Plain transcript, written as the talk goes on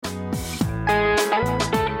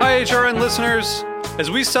HRN listeners.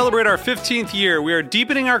 As we celebrate our 15th year, we are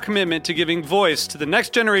deepening our commitment to giving voice to the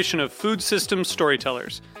next generation of food systems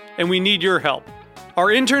storytellers, and we need your help. Our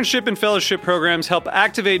internship and fellowship programs help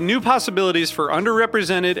activate new possibilities for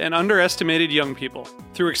underrepresented and underestimated young people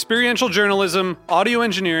through experiential journalism, audio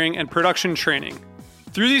engineering, and production training.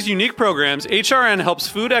 Through these unique programs, HRN helps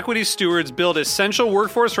food equity stewards build essential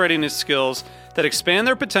workforce readiness skills that expand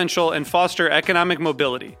their potential and foster economic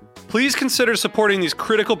mobility. Please consider supporting these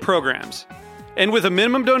critical programs. And with a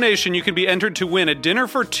minimum donation, you can be entered to win a dinner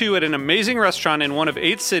for two at an amazing restaurant in one of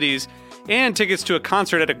 8 cities and tickets to a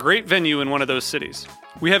concert at a great venue in one of those cities.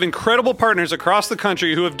 We have incredible partners across the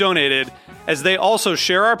country who have donated, as they also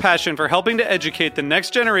share our passion for helping to educate the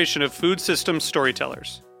next generation of food systems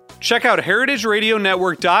storytellers. Check out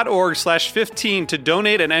heritageradionetwork.org/15 to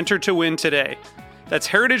donate and enter to win today. That's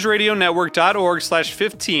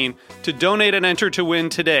heritageradionetwork.org/15 to donate and enter to win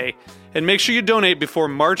today. And make sure you donate before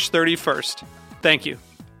March 31st. Thank you.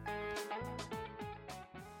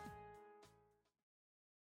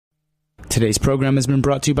 Today's program has been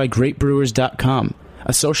brought to you by GreatBrewers.com,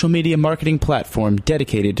 a social media marketing platform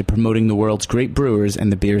dedicated to promoting the world's great brewers and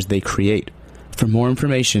the beers they create. For more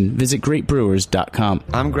information, visit GreatBrewers.com.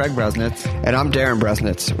 I'm Greg Bresnitz. And I'm Darren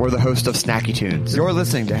Bresnitz. We're the host of Snacky Tunes. You're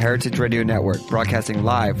listening to Heritage Radio Network, broadcasting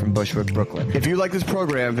live from Bushwick, Brooklyn. If you like this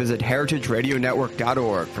program, visit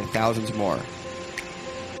heritageradionetwork.org for thousands more.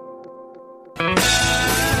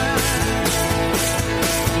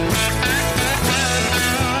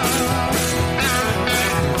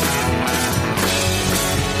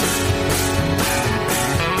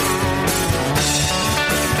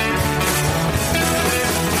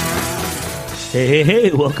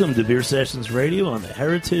 Hey, welcome to Beer Sessions Radio on the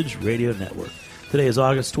Heritage Radio Network. Today is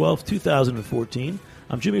August 12th, 2014.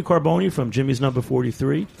 I'm Jimmy Carboni from Jimmy's Number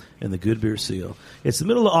 43 and the Good Beer Seal. It's the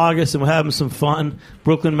middle of August and we're having some fun.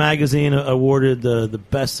 Brooklyn Magazine awarded the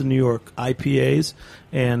Best of New York IPAs,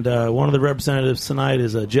 and one of the representatives tonight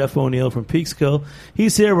is Jeff O'Neill from Peekskill.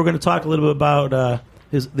 He's here. We're going to talk a little bit about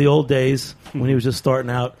the old days when he was just starting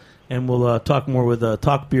out. And we'll talk more with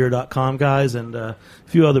TalkBeer.com guys and a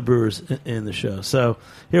few other brewers in the show. So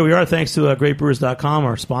here we are. Thanks to GreatBrewers.com,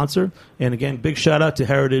 our sponsor. And again, big shout out to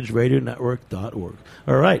HeritageRadioNetwork.org.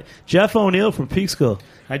 All right. Jeff O'Neill from Peekskill.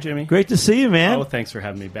 Hi, Jimmy. Great to see you, man. Oh, thanks for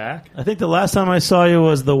having me back. I think the last time I saw you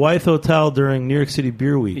was the Wythe Hotel during New York City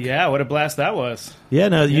Beer Week. Yeah, what a blast that was. Yeah,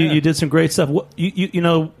 no, you did some great stuff. You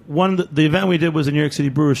know, the event we did was the New York City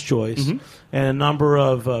Brewers' Choice, and a number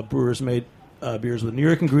of brewers made beers with New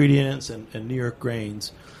York ingredients and New York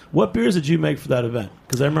grains. What beers did you make for that event?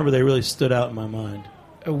 Because I remember they really stood out in my mind.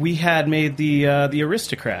 We had made the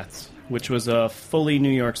Aristocrats, which was a fully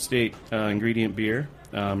New York State ingredient beer,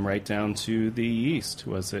 right down to the yeast.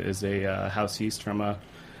 Is a house yeast from I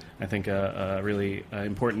think a really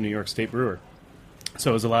important New York State brewer.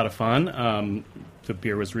 So it was a lot of fun. The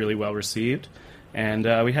beer was really well received, and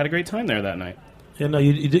we had a great time there that night. Yeah, no,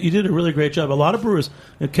 you did a really great job. A lot of brewers,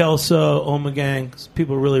 Kelso, Omegang,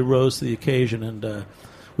 people really rose to the occasion, and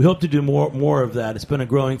we hope to do more of that. It's been a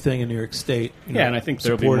growing thing in New York State. And I think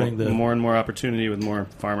there will be more and more opportunity with more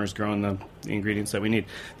farmers growing the ingredients that we need.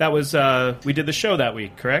 That was we did the show that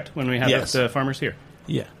week, correct? When we had the farmers here.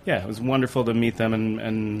 Yeah, it was wonderful to meet them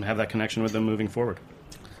and have that connection with them moving forward.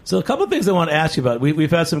 So a couple of things I want to ask you about.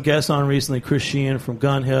 We've had some guests on recently, Chris Sheehan from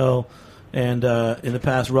Gun Hill, and in the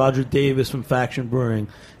past, Roger Davis from Faction Brewing.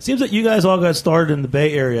 It seems that you guys all got started in the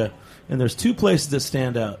Bay Area, and there's two places that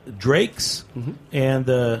stand out: Drake's and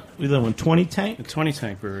the other one, 20 Tank. The 20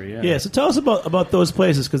 Tank Brewery, yeah. Yeah, so tell us about those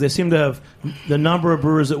places, because they seem to have the number of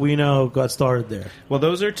brewers that we know got started there. Well,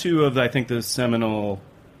 those are two of, I think, the seminal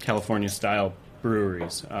California-style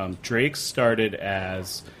breweries. Drake's started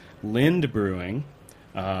as Lind Brewing,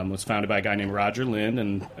 was founded by a guy named Roger Lind,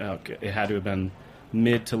 and it had to have been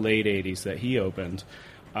mid to late 80s that he opened.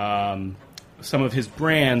 Some of his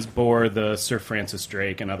brands bore the Sir Francis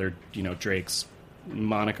Drake and other, Drake's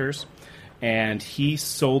monikers. And he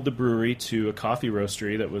sold the brewery to a coffee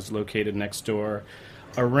roastery that was located next door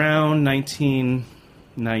around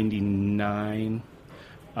 1999.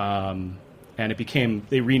 And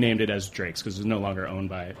they renamed it as Drake's because it was no longer owned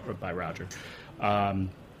by Roger.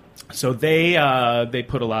 So they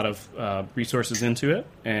put a lot of resources into it,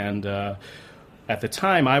 and at the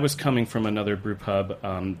time, I was coming from another brew pub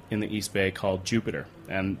in the East Bay called Jupiter,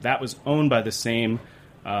 and that was owned by the same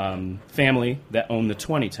family that owned the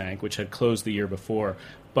 20 Tank, which had closed the year before,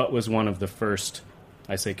 but was one of the first,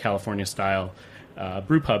 I say, California-style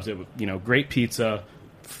brew pubs. Great pizza,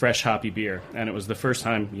 fresh hoppy beer, and it was the first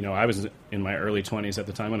time, I was in my early 20s at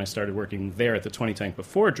the time when I started working there at the 20 Tank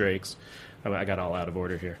before Drake's. I got all out of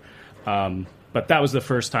order here. But that was the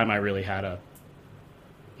first time I really had a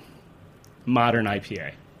modern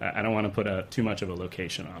IPA. I don't want to put too much of a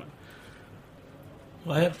location on it.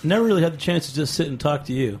 Well, I have never really had the chance to just sit and talk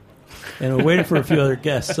to you. And we're waiting for a few other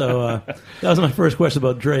guests. So that was my first question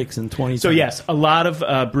about Drake's in 2010. So, yes, a lot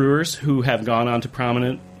of brewers who have gone on to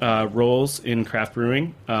prominent roles in craft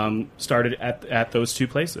brewing started at those two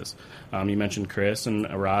places. You mentioned Chris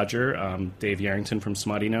and Roger, Dave Yarrington from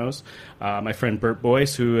Smutty Nose, my friend Bert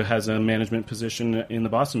Boyce, who has a management position in the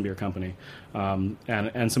Boston Beer Company,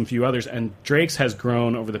 and some few others. And Drake's has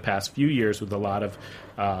grown over the past few years with a lot of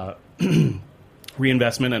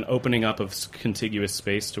reinvestment and opening up of contiguous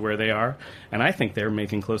space to where they are. And I think they're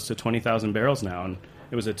making close to 20,000 barrels now. And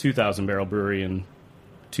it was a 2,000-barrel brewery in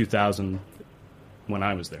 2000 when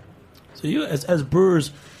I was there. So you, as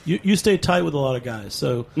brewers, you stay tight with a lot of guys.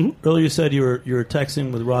 So earlier you said you were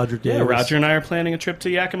texting with Roger Davis. Yeah, Roger and I are planning a trip to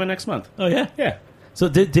Yakima next month. Oh, yeah? Yeah. So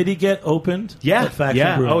did he get opened? Yeah. At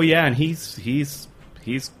Faction Brewing? Oh, yeah, and he's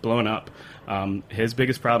blown up. His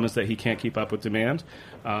biggest problem is that he can't keep up with demand.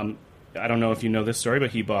 I don't know if you know this story,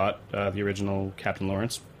 but he bought the original Captain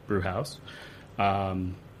Lawrence brew house.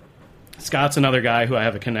 Scott's another guy who I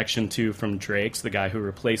have a connection to from Drake's. The guy who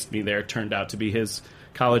replaced me there turned out to be his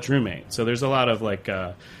college roommate. So there's a lot of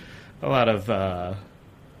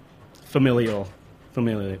familial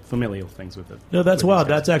things with it. No, that's wild.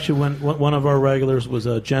 That's actually when one of our regulars was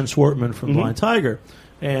Jen Swartman from Blind Tiger,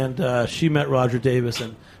 and she met Roger Davis,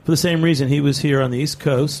 and for the same reason, he was here on the East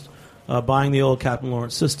Coast buying the old Captain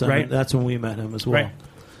Lawrence system. Right. And that's when we met him as well. Right.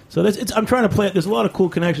 So I'm trying to play it. There's a lot of cool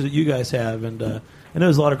connections that you guys have, and I know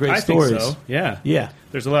there's a lot of great stories. I think so. Yeah. Yeah.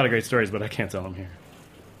 There's a lot of great stories, but I can't tell them here.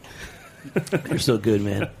 You're so good,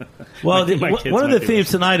 man. Well, My kids one of might the be themes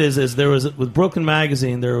tonight is there was with Brooklyn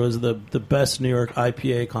Magazine, there was the best New York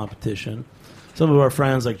IPA competition. Some of our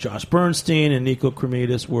friends like Josh Bernstein and Nico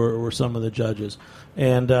Kremidis were some of the judges.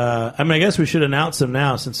 And I guess we should announce them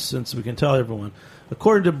now since we can tell everyone.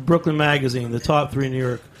 According to Brooklyn Magazine, the top 3 New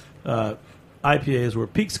York IPAs were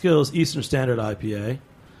Peak Skills Eastern Standard IPA,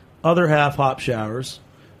 Other Half Hop Showers,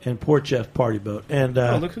 and Port Jeff Party Boat. And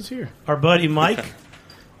look who's here. Our buddy Mike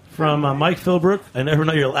from Mike Philbrook. I never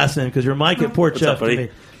know your last name because you're Mike at Port Jeff to me,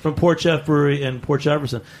 from Port Jeff Brewery in Port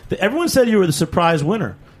Jefferson. Everyone said you were the surprise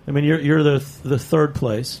winner. I mean, you're the third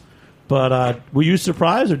place. But were you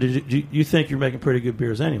surprised, or did you think you're making pretty good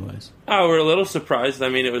beers anyways? Oh, we're a little surprised. I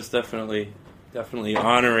mean, it was definitely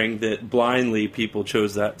honoring that blindly people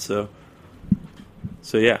chose that. So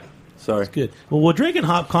yeah. Sorry. That's good. Well, we're drinking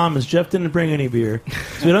Hop Commons. Jeff didn't bring any beer,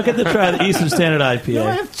 so we don't get to try the Eastern Standard IPA. No,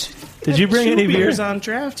 I have Did you bring any beers beer? on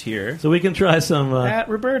draft here? So we can try some At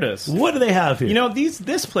Roberta's. What do they have here? You know,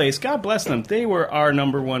 this place, God bless them, they were our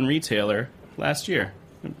number 1 retailer last year.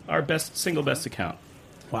 Our single best account.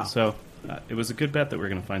 Wow. So it was a good bet that we're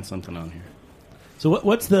going to find something on here. So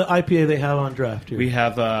what's the IPA they have on draft here? We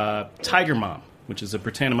have Tiger Mom, which is a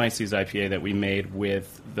Britannomyces IPA that we made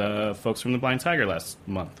with the folks from the Blind Tiger last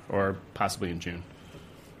month, or possibly in June.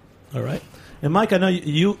 All right. And Mike, I know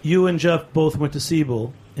you and Jeff both went to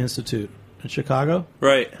Siebel Institute in Chicago.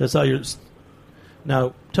 Right. That's how you're.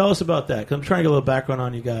 Now, tell us about that, because I'm trying to get a little background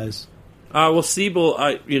on you guys. Well, Siebel,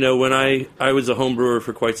 when I was a home brewer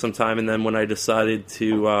for quite some time, and then when I decided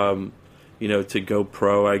to, to go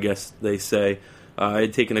pro, I guess they say, I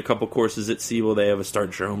had taken a couple courses at Siebel. They have a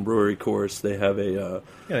Start Your Own Brewery course. They have a...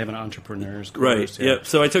 they have an entrepreneur's course. Right, yeah.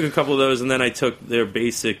 So I took a couple of those, and then I took their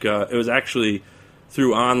basic... it was actually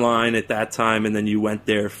through online at that time, and then you went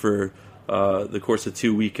there for the course of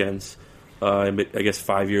 2 weekends, I guess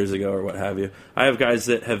 5 years ago or what have you. I have guys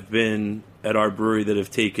that have been at our brewery that have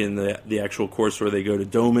taken the actual course where they go to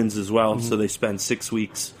Domans as well, so they spend 6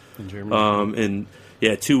 weeks in Germany.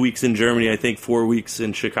 2 weeks in Germany, I think 4 weeks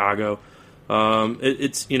in Chicago.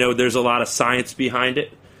 It's there's a lot of science behind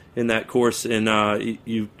it in that course, and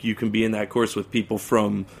you can be in that course with people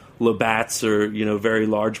from Labatt's or very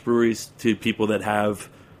large breweries to people that have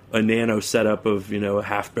a nano setup of a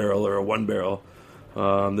half barrel or a 1 barrel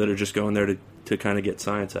that are just going there to kind of get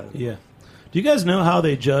science out of it. Yeah. Do you guys know how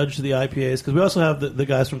they judge the IPAs? Because we also have the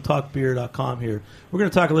guys from TalkBeer.com here. We're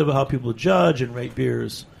going to talk a little bit how people judge and rate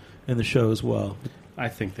beers in the show as well. I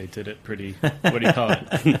think they did it pretty, what do you call it,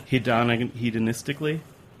 hedonistically?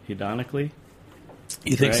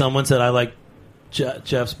 You think someone said, I like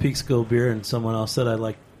Jeff's Peak Skill beer, and someone else said, I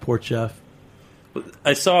like Port Jeff?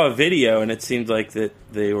 I saw a video, and it seemed like that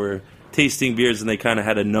they were tasting beers, and they kind of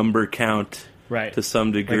had a number count to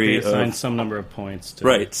some degree. Like they assigned some number of points.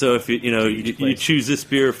 Right, so if you choose this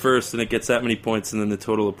beer first, and it gets that many points, and then the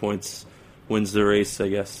total of points wins the race, I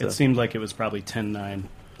guess. So. It seemed like it was probably 10-9,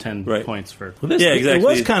 10 Right. points for. Well, this, Yeah, exactly. It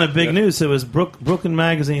was kind of big news. It was Brooklyn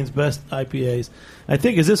Magazine's best IPAs. I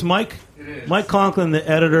think, is this Mike? It is. Mike Conklin, the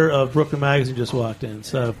editor of Brooklyn Magazine, just walked in.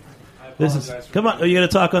 So this is come on. Oh, you got to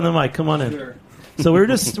talk on the mic. Come on in. Sure. So we're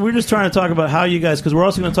just trying to talk about how you guys, because we're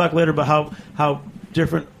also going to talk later about how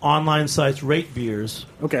different online sites rate beers.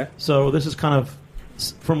 Okay. So this is kind of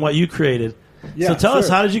from what you created. Yeah, so tell us,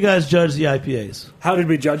 sure. how did you guys judge the IPAs? How did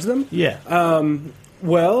we judge them? Yeah.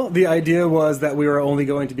 Well, the idea was that we were only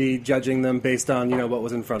going to be judging them based on, what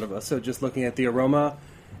was in front of us. So just looking at the aroma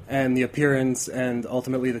and the appearance and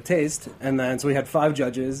ultimately the taste. And then, so we had 5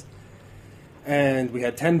 judges and we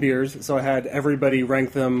had 10 beers. So I had everybody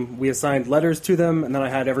rank them. We assigned letters to them, and then I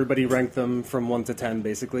had everybody rank them from 1 to 10,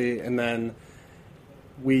 basically. And then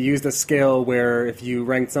we used a scale where if you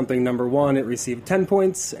ranked something number 1, it received 10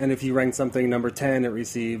 points, and if you ranked something number 10, it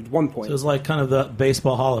received 1 point. So it was like kind of the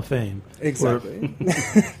Baseball Hall of Fame. Exactly.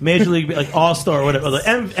 Major League, like All-Star or whatever, or the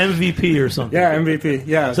MVP or something. Yeah, MVP,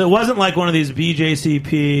 yeah. So it wasn't like one of these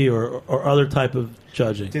BJCP or other type of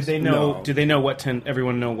judging. Did they know? No. Did they know what 10?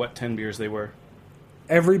 Everyone know what 10 beers they were?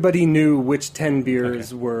 Everybody knew which 10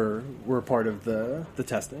 beers Okay. were part of the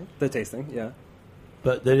tasting, yeah.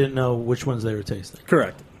 But they didn't know which ones they were tasting.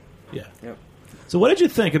 Correct. Yeah. Yep. So what did you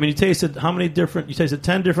think? I mean, you tasted you tasted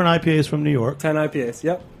 10 different IPAs from New York. 10 IPAs,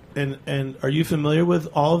 yep. And are you familiar with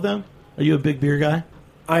all of them? Are you a big beer guy?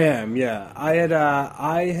 I am, yeah. I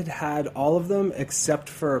had all of them except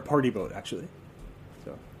for Party Boat, actually.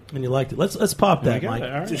 So And you liked it. Let's pop that, You got Mike.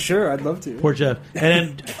 it, all right. sure, I'd love to. Poor Jeff.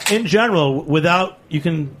 And in general, without you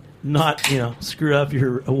can not screw up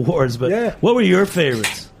your awards, but Yeah. what were your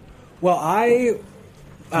favorites? Well,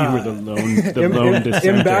 You were the lone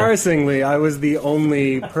dissenter. embarrassingly, I was the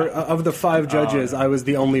only of the 5 judges. I was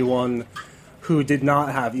the only one who did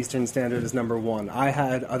not have Eastern Standard as number 1. I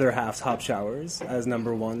had Other Half's Hop Showers as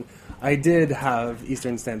number 1. I did have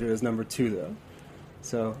Eastern Standard as number 2, though.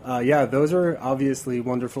 So yeah, those are obviously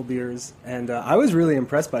wonderful beers, and I was really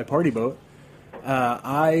impressed by Party Boat.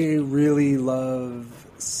 I really love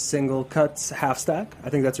Single Cuts Half Stack. I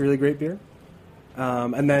think that's a really great beer.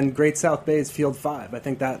 And then Great South Bay's Field 5. I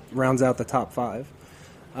think that rounds out the top 5.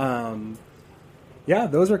 Yeah,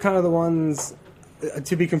 those are kind of the ones.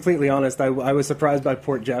 To be completely honest, I was surprised by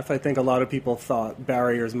Port Jeff. I think a lot of people thought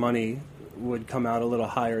Barrier's Money would come out a little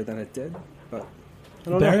higher than it did. But I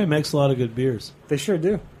don't Barry know. makes a lot of good beers. They sure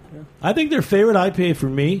do. Yeah. I think their favorite IPA for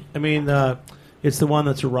me, I mean, it's the one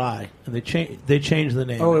that's a rye, and they changed the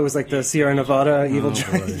name. Oh, it was like the Sierra Nevada Evil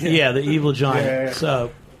Giant. Yeah, the Evil Giant. Yeah.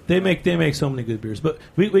 So they make so many good beers. But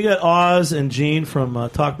we got Oz and Gene from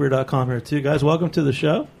TalkBeer.com here too, guys. Welcome to the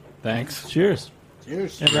show. Thanks. Cheers.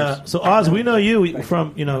 Cheers. And so Oz, we know you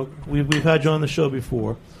from we've had you on the show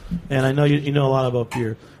before, and I know you know a lot about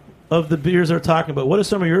beer. Of the beers they're talking about, what are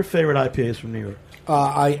some of your favorite IPAs from New York?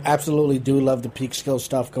 I absolutely do love the peak skill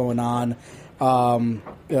stuff going on.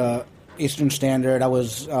 Eastern Standard, I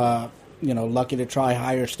was lucky to try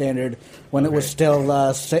Higher Standard when it was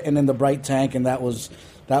still sitting in the bright tank, and that was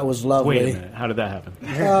lovely. Wait a minute. How did that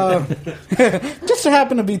happen? Just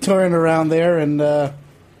happened to be touring around there and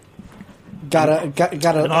got a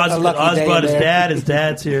And Oz lucky day brought his there. dad. His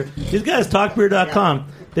dad's here. These guys, TalkBeer.com,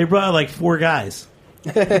 they brought like 4 guys.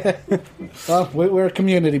 Well, we're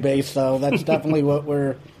community based, so that's definitely what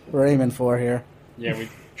we're aiming for here. Yeah, we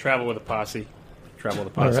travel with a posse. All All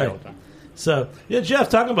right. the time. So, yeah, Jeff,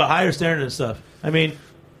 talking about Higher Standard and stuff. I mean,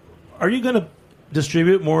 are you going to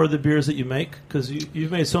distribute more of the beers that you make? Because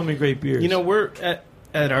you've made so many great beers. We're at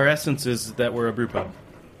our essence is that we're a brew pub.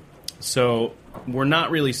 So we're not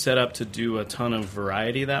really set up to do a ton of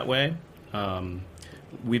variety that way.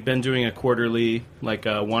 We've been doing a quarterly, like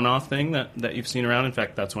a one-off thing that you've seen around. In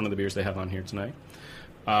fact, that's one of the beers they have on here tonight.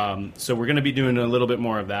 So we're going to be doing a little bit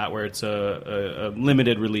more of that, where it's a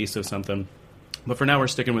limited release of something. But for now, we're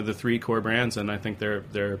sticking with the 3 core brands, and I think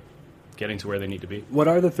they're getting to where they need to be. What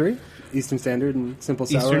are the 3? Eastern Standard and Simple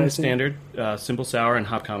Sour? I Eastern think? Standard, Simple Sour, and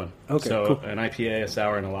Hop Common. Okay, so cool. an IPA, a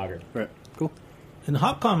sour, and a lager. Right. Cool. And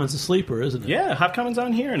Hop Common's a sleeper, isn't it? Yeah, Hop Common's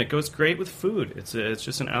on here, and it goes great with food. It's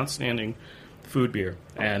just an outstanding food beer,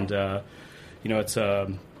 and it's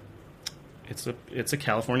a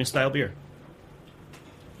California style beer.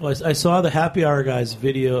 Well, I saw the Happy Hour guys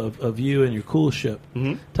video of you and your cool ship.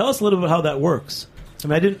 Mm-hmm. Tell us a little bit how that works. I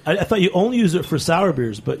mean, I thought you only use it for sour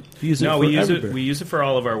beers, but you use it for we use every it. beer. We use it for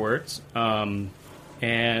all of our worts, and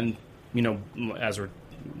while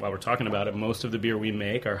we're talking about it, most of the beer we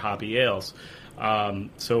make are hoppy ales.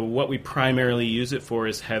 So what we primarily use it for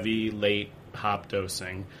is heavy, late hop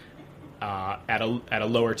dosing at a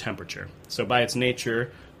lower temperature. So by its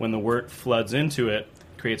nature, when the wort floods into it,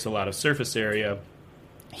 creates a lot of surface area.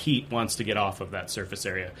 heat wants to get off of that surface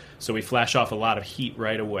area. So we flash off a lot of heat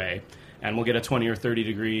right away, and we'll get a 20 or 30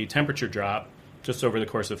 degree temperature drop just over the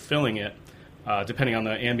course of filling it, depending on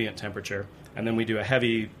the ambient temperature. And then we do a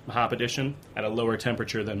heavy hop addition at a lower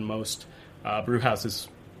temperature than most brew houses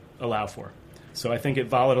allow for. So I think it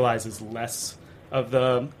volatilizes less of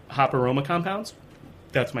the hop aroma compounds.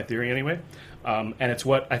 That's my theory anyway. And it's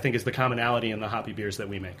what I think is the commonality in the hoppy beers that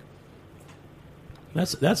we make.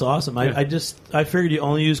 That's awesome. Yeah. I figured you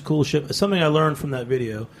only use cool ship. Something I learned from that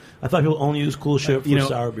video. I thought people only use cool ship for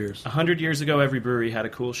sour beers. 100 years ago, every brewery had a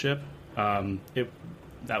cool ship.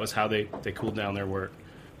 That was how they cooled down their wort.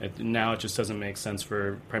 Now it just doesn't make sense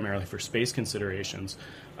primarily for space considerations.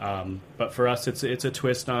 But for us, it's a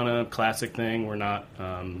twist on a classic thing. We're not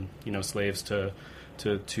slaves to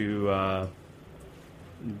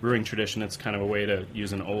brewing tradition. It's kind of a way to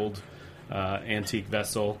use an old antique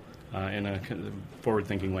vessel in a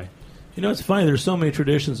forward-thinking way. It's funny. There's so many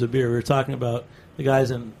traditions of beer. We were talking about the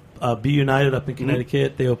guys in Be United up in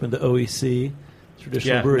Connecticut. They opened the OEC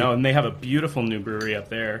traditional brewery. And they have a beautiful new brewery up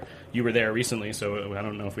there. You were there recently, so I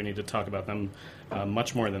don't know if we need to talk about them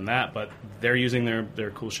much more than that. But they're using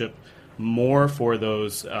their cool ship more for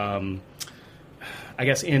those,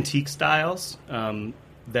 antique styles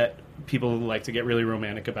that people like to get really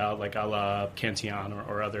romantic about, like a la Cantillon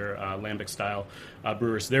or other lambic-style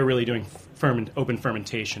brewers. They're really doing open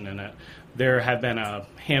fermentation in it. There have been a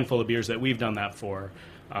handful of beers that we've done that for,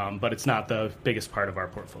 but it's not the biggest part of our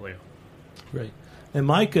portfolio. Right. And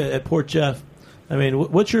Mike, at Port Jeff, I mean,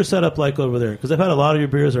 what's your setup like over there? Because I've had a lot of your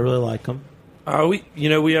beers. I really like them. We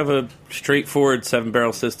have a straightforward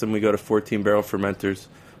 7-barrel system. We go to 14-barrel fermenters.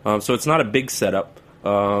 So it's not a big setup.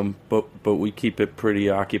 But we keep it pretty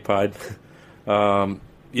occupied.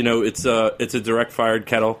 It's a direct fired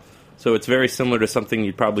kettle, so it's very similar to something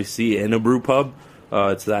you'd probably see in a brew pub.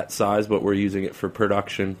 It's that size, but we're using it for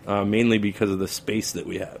production, mainly because of the space that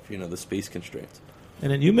we have. The space constraints.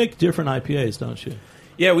 And then you make different IPAs, don't you?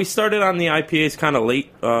 Yeah, we started on the IPAs kind of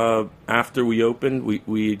late after we opened.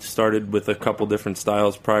 We started with a couple different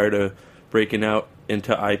styles prior to breaking out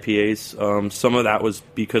into IPAs. Some of that was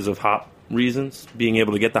because of hop reasons, being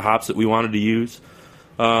able to get the hops that we wanted to use,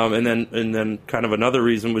 and then kind of another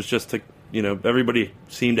reason was just to everybody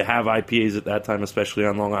seemed to have IPAs at that time, especially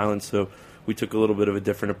on Long Island. So we took a little bit of a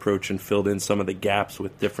different approach and filled in some of the gaps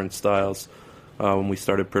with different styles when we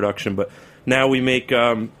started production. But now we make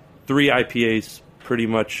 3 IPAs pretty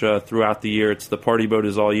much throughout the year. It's the Party Boat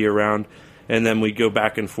is all year round, and then we go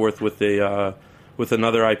back and forth with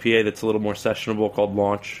another IPA that's a little more sessionable called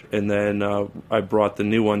Launch. And then I brought the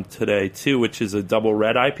new one today, too, which is a double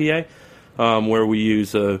red IPA, where we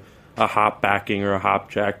use a hop backing or a hop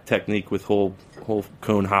jack technique with whole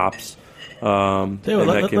cone hops.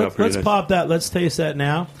 Let's pop that. Let's taste that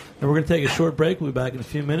now. And we're going to take a short break. We'll be back in a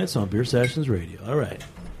few minutes on Beer Sessions Radio. All right.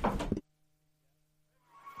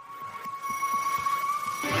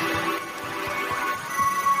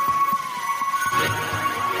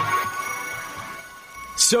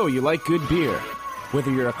 So, you like good beer?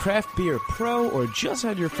 Whether you're a craft beer pro or just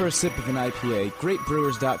had your first sip of an IPA,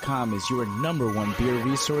 GreatBrewers.com is your #1 beer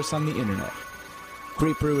resource on the internet.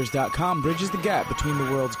 GreatBrewers.com bridges the gap between the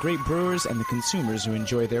world's great brewers and the consumers who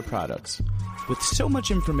enjoy their products. With so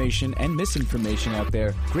much information and misinformation out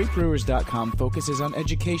there, GreatBrewers.com focuses on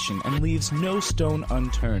education and leaves no stone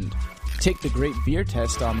unturned. Take the Great Beer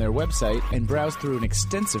Test on their website and browse through an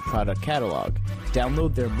extensive product catalog.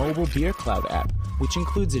 Download their mobile Beer Cloud app, which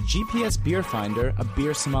includes a GPS beer finder, a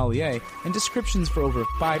beer sommelier, and descriptions for over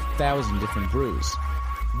 5,000 different brews.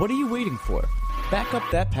 What are you waiting for? Back up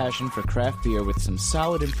that passion for craft beer with some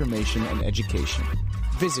solid information and education.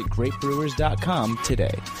 Visit GreatBrewers.com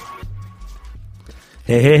today.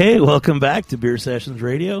 Hey, welcome back to Beer Sessions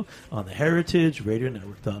Radio on the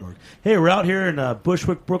heritageradionetwork.org. Hey, we're out here in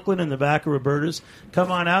Bushwick, Brooklyn, in the back of Roberta's.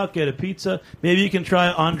 Come on out, get a pizza. Maybe you can try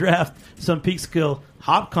on draft some Peekskill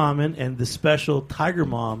Hop Common and the special Tiger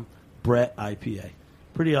Mom Brett IPA.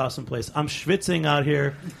 Pretty awesome place. I'm schwitzing out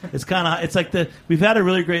here. It's like we've had a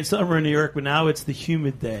really great summer in New York, but now it's the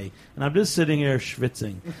humid day, and I'm just sitting here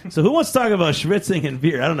schwitzing. So who wants to talk about schwitzing and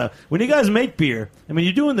beer? I don't know. When you guys make beer, I mean,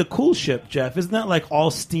 you're doing the cool ship, Jeff. Isn't that like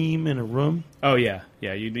all steam in a room? Oh yeah.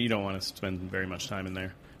 You don't want to spend very much time in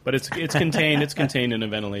there, but it's contained. It's contained in a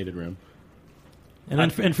ventilated room.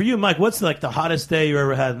 And for you, Mike, what's like the hottest day you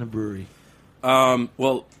ever had in a brewery?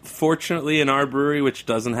 Well, fortunately, in our brewery, which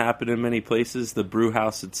doesn't happen in many places, the brew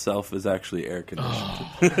house itself is actually air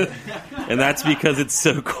conditioned, and that's because it's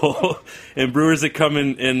so cold. And brewers that come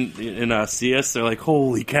in see us, they're like,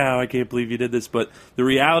 "Holy cow! I can't believe you did this." But the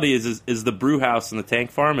reality is the brew house and the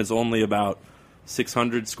tank farm is only about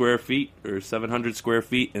 600 square feet or 700 square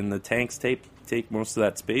feet, and the tanks take most of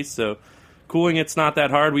that space. So cooling, it's not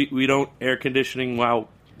that hard. We don't air conditioning while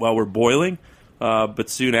we're boiling, but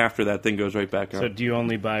soon after that thing goes right back up. So do you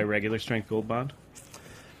only buy regular strength Gold Bond?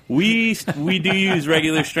 We do use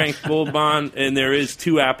regular strength Gold Bond, and there is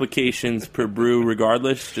 2 applications per brew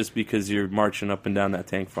regardless, just because you're marching up and down that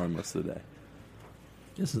tank farm most of the day.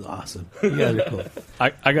 This is awesome. You guys are cool.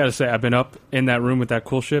 I got to say, I've been up in that room with that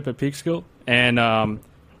cool ship at Peekskill, and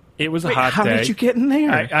it was a hot how day. did you get in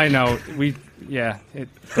there? I know. We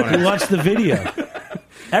watch the video.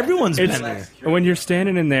 Everyone's been there. When you're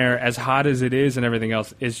standing in there, as hot as it is and everything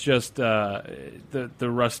else, it's just the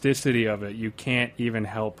rusticity of it. You can't even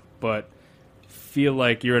help but feel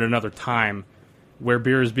like you're at another time where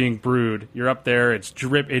beer is being brewed. You're up there. It's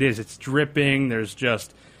dripping.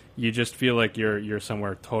 You just feel like you're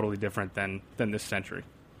somewhere totally different than this century.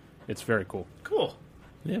 It's very cool. Cool.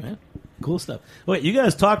 Yeah, man. Cool stuff. Wait, you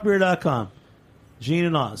guys, talkbeer.com. Gene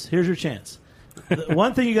and Oz, here's your chance. The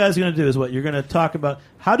one thing you guys are going to do is what? You're going to talk about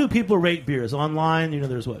how do people rate beers online?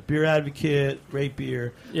 There's what? Beer Advocate, Rate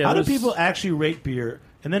Beer. Yeah, how do people actually rate beer?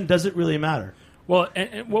 And then does it really matter? Well,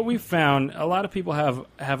 and what we found, a lot of people have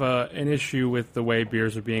an issue with the way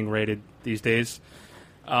beers are being rated these days.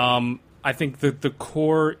 I think the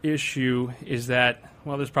core issue is that,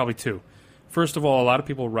 well, there's probably 2. First of all, a lot of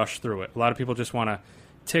people rush through it. A lot of people just want to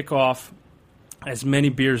tick off as many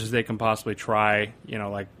beers as they can possibly try,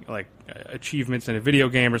 like achievements in a video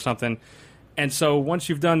game or something. And so once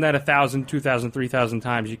you've done that 1,000, 2,000, 3,000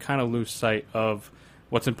 times, you kind of lose sight of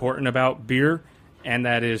what's important about beer, and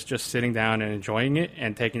that is just sitting down and enjoying it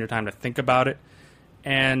and taking your time to think about it.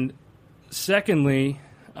 And secondly,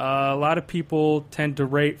 a lot of people tend to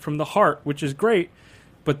rate from the heart, which is great,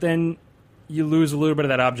 but then you lose a little bit of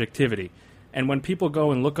that objectivity. And when people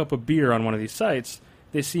go and look up a beer on one of these sites,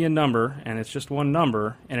 they see a number, and it's just one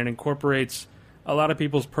number, and it incorporates a lot of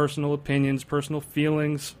people's personal opinions, personal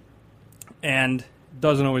feelings, and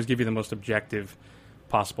doesn't always give you the most objective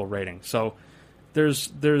possible rating. So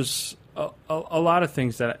there's a lot of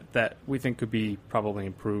things that we think could be probably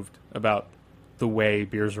improved about the way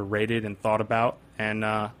beers are rated and thought about, and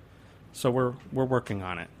so we're working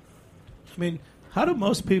on it. I mean, how do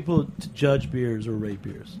most people judge beers or rate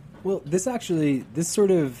beers? Well, this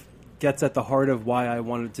sort of gets at the heart of why I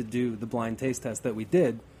wanted to do the blind taste test that we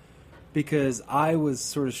did, because I was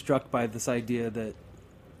sort of struck by this idea that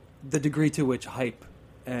the degree to which hype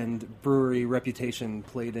and brewery reputation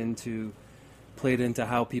played into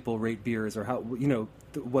how people rate beers, or how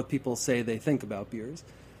what people say they think about beers.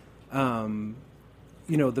 The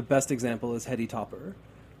best example is Heady Topper.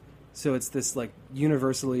 So it's this like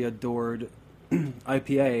universally adored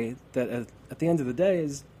IPA that at the end of the day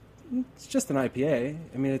it's just an IPA.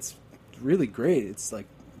 I mean, it's really great. It's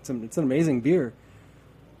an amazing beer,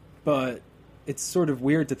 but it's sort of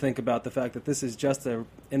weird to think about the fact that this is just an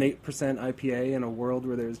 8% IPA in a world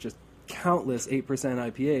where there's just countless 8%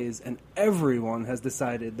 IPAs, and everyone has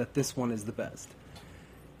decided that this one is the best.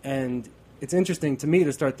 And it's interesting to me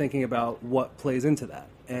to start thinking about what plays into that.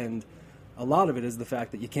 And a lot of it is the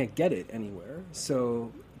fact that you can't get it anywhere.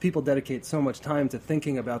 So people dedicate so much time to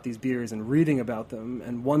thinking about these beers and reading about them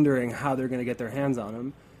and wondering how they're going to get their hands on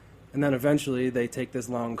them. And then eventually they take this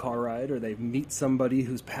long car ride, or they meet somebody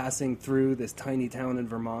who's passing through this tiny town in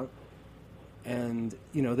Vermont, and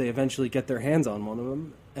they eventually get their hands on one of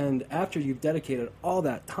them. And after you've dedicated all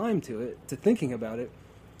that time to it, to thinking about it,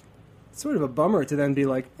 it's sort of a bummer to then be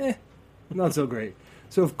like, not so great.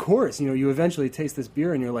 So of course, you eventually taste this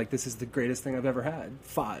beer and you're like, this is the greatest thing I've ever had.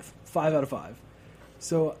 5 out of 5.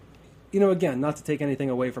 So, again, not to take anything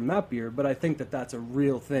away from that beer, but I think that that's a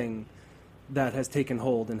real thing that has taken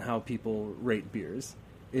hold in how people rate beers,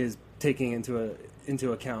 is taking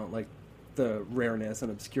into account like the rareness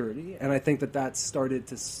and obscurity. And I think that started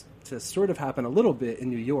to sort of happen a little bit in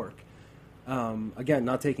New York. Again,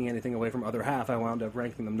 not taking anything away from Other Half, I wound up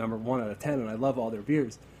ranking them number 1 out of 10, and I love all their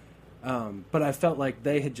beers. But I felt like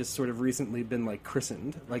they had just sort of recently been like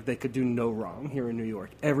christened, like they could do no wrong here in New York.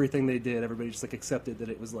 Everything they did, everybody just like accepted that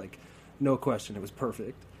it was like no question, it was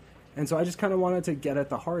perfect. And so I just kind of wanted to get at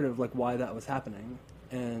the heart of like why that was happening.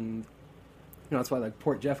 And that's why like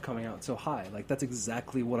Port Jeff coming out so high, like that's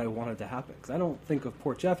exactly what I wanted to happen, because I don't think of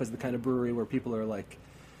Port Jeff as the kind of brewery where people are like,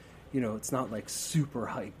 it's not like super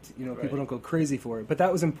hyped, Right. People don't go crazy for it. But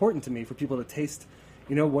that was important to me, for people to taste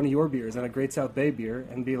one of your beers and a Great South Bay beer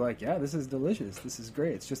and be like, yeah, this is delicious. This is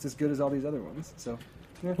great. It's just as good as all these other ones. So,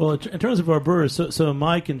 yeah. Well, in terms of our brewers, so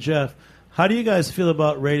Mike and Jeff, how do you guys feel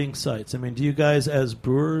about rating sites? I mean, do you guys as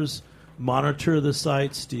brewers monitor the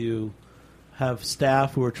sites? Do you have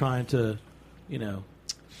staff who are trying to,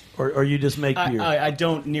 or you just make beer? I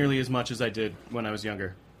don't nearly as much as I did when I was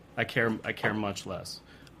younger. I care much less.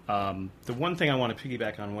 The one thing I want to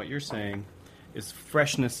piggyback on what you're saying is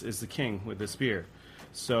freshness is the king with this beer.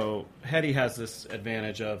 So Hetty has this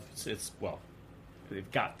advantage of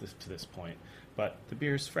they've got this to this point, but the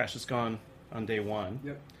beer's fresh. It's gone on day one.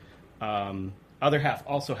 Yep. Other half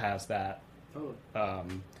also has that.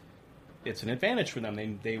 Totally. It's an advantage for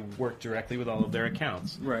them. They work directly with all of their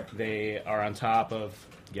accounts. Right. They are on top of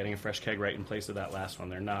getting a fresh keg right in place of that last one.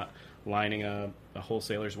 They're not lining a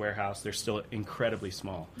wholesaler's warehouse. They're still incredibly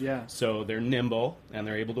small. Yeah. So they're nimble, and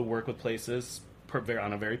they're able to work with places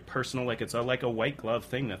on a very personal, like it's like a white glove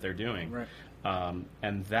thing that they're doing. Right.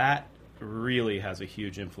 And that really has a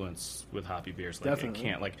huge influence with hoppy beers. Like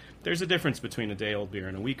Definitely. There's a difference between a day-old beer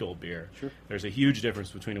and a week-old beer. Sure. There's a huge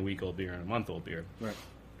difference between a week-old beer and a month-old beer. Right.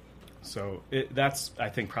 So that's, I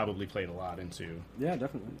think, probably played a lot into Yeah,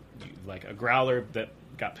 definitely. like a growler that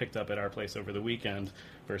got picked up at our place over the weekend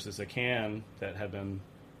versus a can that had been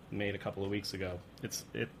made a couple of weeks ago.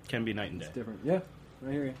 It can be night and day. It's different. Yeah,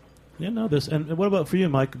 I hear you. Yeah, no. And what about for you,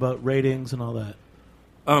 Mike? About ratings and all that?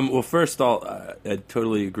 Well, first, I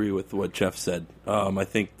totally agree with what Jeff said. I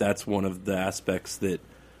think that's one of the aspects that,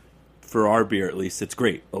 for our beer at least, it's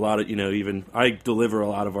great. A lot of, even I deliver a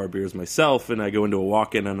lot of our beers myself, and I go into a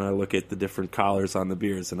walk-in and I look at the different collars on the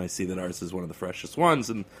beers, and I see that ours is one of the freshest ones,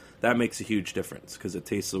 and that makes a huge difference because it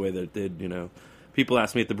tastes the way that it did. People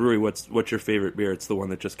ask me at the brewery, what's your favorite beer? It's the one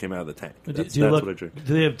that just came out of the tank. That's what I drink.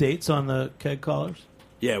 Do they have dates on the keg collars?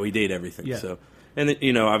 Yeah, we date everything. Yeah. So, and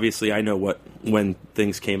obviously I know when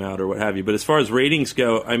things came out or what have you. But as far as ratings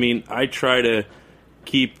go, I mean, I try to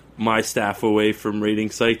keep my staff away from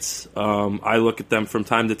rating sites. I look at them from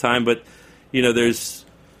time to time, but there's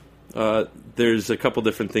a couple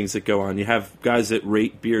different things that go on. You have guys that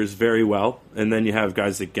rate beers very well, and then you have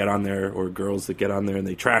guys that get on there, or girls that get on there and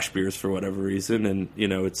they trash beers for whatever reason. And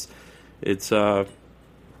it's I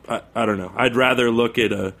don't know. I'd rather look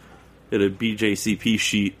at a BJCP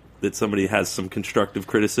sheet that somebody has some constructive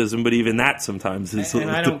criticism, but even that sometimes is.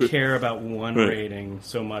 And I don't care about one rating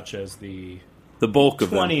so much as the bulk of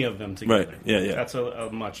 20 of them together. Right. Yeah. That's a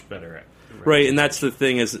much better. Right, and that's the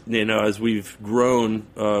thing is, as we've grown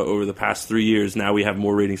over the past 3 years, now we have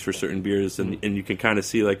more ratings for certain beers, and you can kind of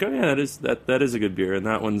see like, oh yeah, that is a good beer, and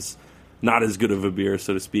that one's not as good of a beer,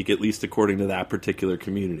 so to speak, at least according to that particular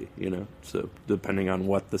community. So depending on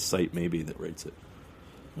what the site may be that rates it.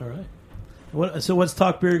 All right. So what's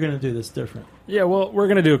Talk Beer going to do that's different? Yeah, well, we're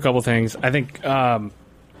going to do a couple things. I think one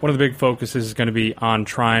of the big focuses is going to be on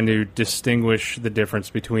trying to distinguish the difference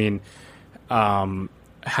between how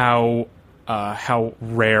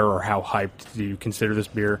rare or how hyped do you consider this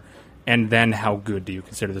beer, and then how good do you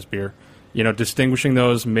consider this beer. Distinguishing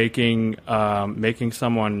those, making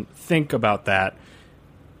someone think about that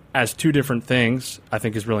as two different things, I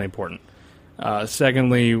think is really important.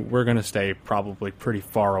 Secondly, we're going to stay probably pretty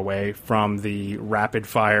far away from the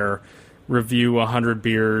rapid-fire review 100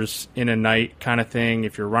 beers in a night kind of thing.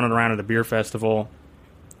 If you're running around at a beer festival,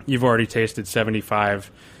 you've already tasted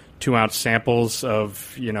 75 2-ounce samples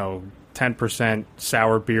of, 10%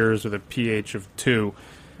 sour beers with a pH of 2.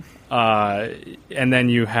 And then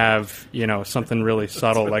you have, something really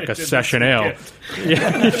subtle like a session ale.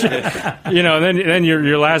 Then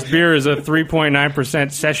your last beer is a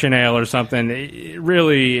 3.9% session ale or something.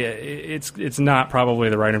 It's not probably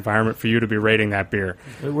the right environment for you to be rating that beer.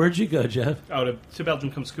 Where'd you go, Jeff? Oh, to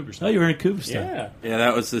Belgium comes Cooperstown. Oh, you were in Cooperstown. Yeah,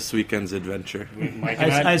 that was this weekend's adventure.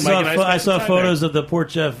 I saw photos of the Port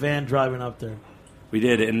Jeff van driving up there. We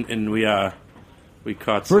did, and we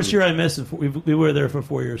caught First year I missed it. We were there for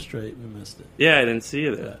 4 years straight. We missed it. Yeah, I didn't see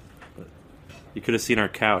you there. Yeah. You could have seen our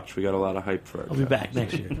couch. We got a lot of hype for our couch. I'll be back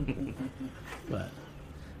next year.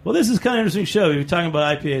 Well, this is kind of an interesting show. You're talking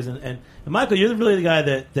about IPAs. And Michael, you're really the guy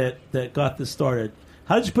that got this started.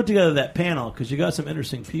 How did you put together that panel? Because you got some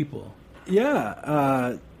interesting people.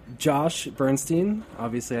 Yeah. Josh Bernstein,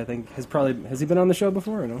 obviously, I think, has he been on the show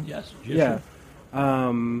before or no? Yes. Yeah.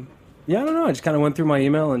 Yeah, I don't know. I just kind of went through my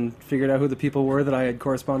email and figured out who the people were that I had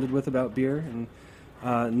corresponded with about beer.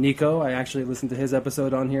 And Nico, I actually listened to his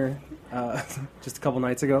episode on here just a couple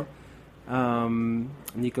nights ago.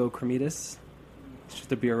 Nico Kremidis, he's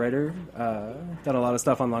just a beer writer. Done a lot of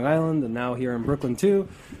stuff on Long Island and now here in Brooklyn too.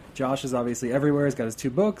 Josh is obviously everywhere. He's got his 2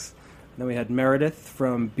 books. And then we had Meredith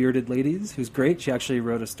from Bearded Ladies, who's great. She actually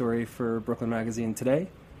wrote a story for Brooklyn Magazine today.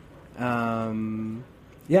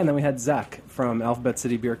 Yeah, and then we had Zach from Alphabet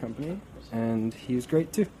City Beer Company, and he was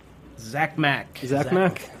great too. Zach Mack. Zach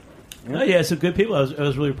Mack. Yeah. Oh yeah, some good people. I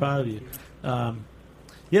was really proud of you.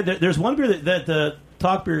 There's one beer that the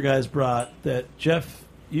Talk Beer guys brought that Jeff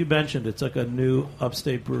you mentioned it's like a new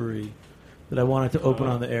upstate brewery that I wanted to open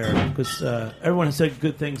on the air because everyone has said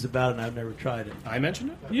good things about it, and I've never tried it. I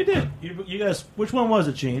mentioned it? You did. You guys, which one was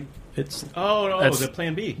it, Gene? It's the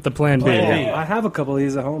Plan B. The Plan B. Plan B. I have a couple of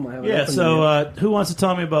these at home. I haven't Yeah, opened so them yet. who wants to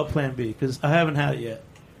tell me about Plan B? Because I haven't had it yet.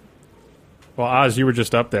 Well, Oz, you were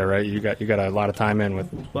just up there, right? You got a lot of time in with.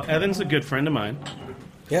 Well, Evan's a good friend of mine.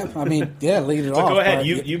 Yeah, I mean, lead it So off. go ahead.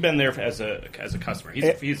 but- You've been there as a customer.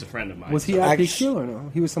 He's a friend of mine. Was he so- at Actu- Peekskill or no?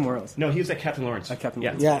 He was somewhere else. No, he was at Captain Lawrence. At Captain Yeah.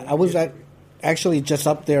 Lawrence. Yeah, I was actually just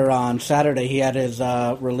up there on Saturday. He had his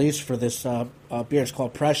release for this beer. It's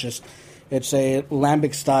called Precious. It's a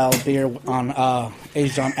lambic style beer on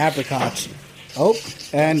aged on apricots. Oh,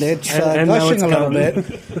 and it's And now gushing it's a little coming.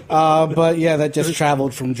 bit. But yeah, that just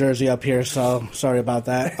traveled from Jersey up here, so sorry about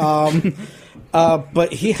that.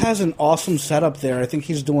 But he has an awesome setup there. I think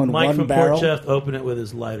he's doing Mike one from barrel. Port Chef opened it with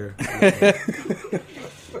his lighter.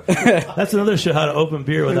 That's another show, how to open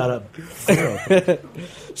beer without a beer.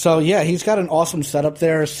 So yeah, he's got an awesome setup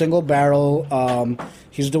there. Single barrel.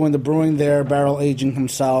 He's doing the brewing there, barrel aging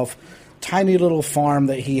himself. Tiny little farm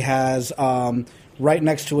that he has right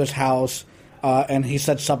next to his house, and he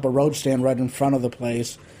sets up a road stand right in front of the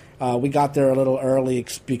place. We got there a little early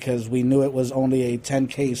because we knew it was only a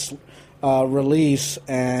 10-case release,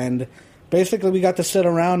 and basically we got to sit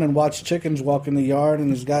around and watch chickens walk in the yard,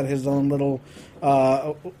 and he's got his own little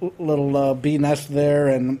bee nest there,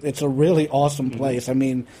 and it's a really awesome place. I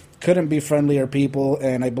mean, couldn't be friendlier people,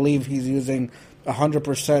 and I believe he's using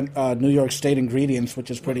 100% New York State ingredients, which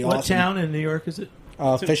is pretty What awesome. town in New York is it?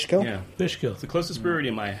 Fishkill? Yeah. Fishkill. It's the closest brewery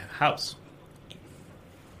to my house.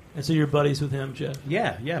 And so you're buddies with him, Jeff?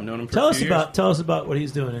 Yeah, I've known him for Tell a us few years. about what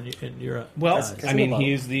he's doing in your Well, eyes. I mean,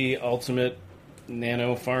 he's the ultimate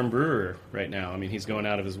nano farm brewer right now. I mean, he's going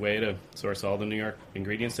out of his way to source all the New York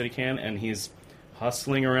ingredients that he can, and he's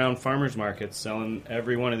hustling around farmers markets selling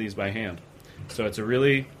every one of these by hand. So it's a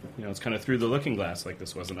really, it's kind of through the looking glass. Like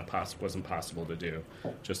this wasn't possible to do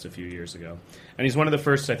just a few years ago. And he's one of the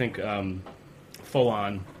first, I think,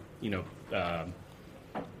 full-on,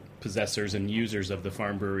 possessors and users of the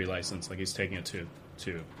farm brewery license. Like he's taking it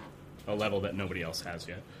to a level that nobody else has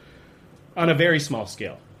yet, on a very small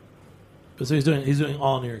scale. So he's doing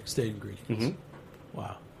all New York State ingredients. Mm-hmm.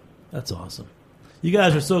 Wow, that's awesome. You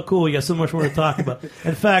guys are so cool. We got so much more to talk about.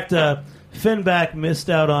 In fact, Finback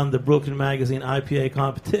missed out on the Brooklyn Magazine IPA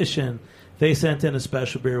competition. They sent in a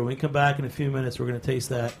special beer. When we come back in a few minutes, we're going to taste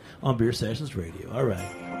that on Beer Sessions Radio. All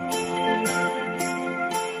right.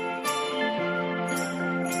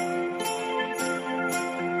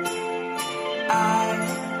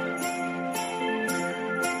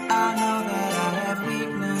 I know that I have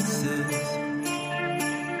weaknesses,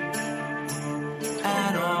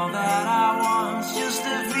 and all that I want's just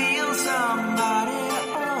to feel somebody.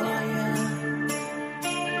 Oh yeah.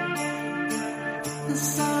 And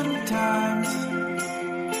sometimes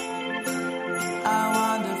I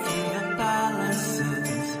wander through the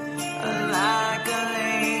palaces like a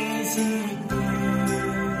lazy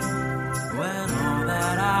bird, when all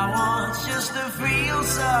that I want's just to feel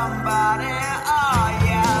somebody. Oh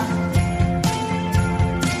yeah.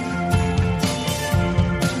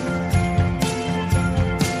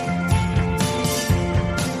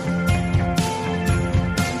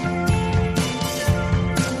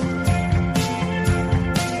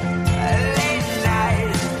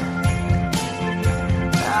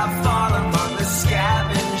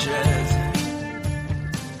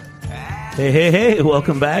 Hey,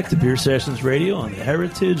 welcome back to Beer Sessions Radio on the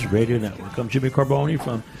Heritage Radio Network. I'm Jimmy Carboni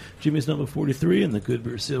from Jimmy's Number 43 and the Good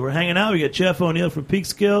Beer Seal. We're hanging out. We got Jeff O'Neill from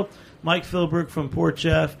Peekskill, Mike Philbrook from Port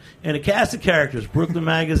Chef, and a cast of characters, Brooklyn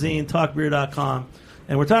Magazine, TalkBeer.com.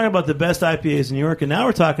 And we're talking about the best IPAs in New York, and now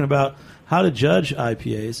we're talking about how to judge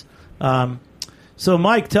IPAs. So,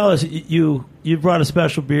 Mike, tell us, you brought a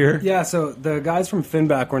special beer. Yeah, so the guys from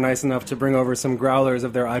Finback were nice enough to bring over some growlers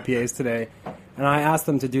of their IPAs today. And I asked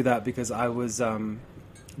them to do that because I was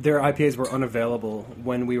their IPAs were unavailable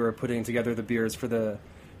when we were putting together the beers for the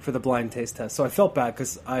blind taste test. So I felt bad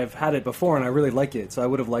because I've had it before and I really like it, so I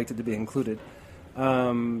would have liked it to be included.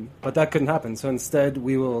 But that couldn't happen. So instead,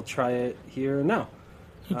 we will try it here now.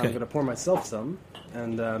 Okay. I'm going to pour myself some,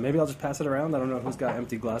 and maybe I'll just pass it around. I don't know who's got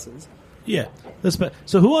empty glasses. Yeah.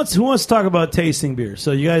 So who wants to talk about tasting beer?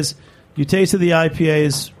 So you guys, you tasted the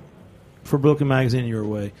IPAs for Brooklyn Magazine your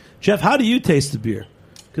way. Jeff, how do you taste the beer?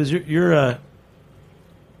 Because you're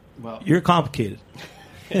complicated.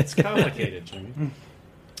 It's complicated, Jimmy.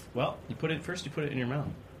 Well, you put it in your mouth.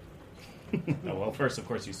 No, well, first, of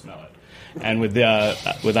course, you smell it. And with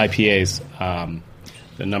IPAs,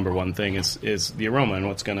 the number one thing is the aroma and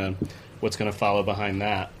what's gonna follow behind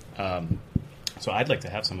that. So I'd like to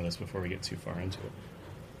have some of this before we get too far into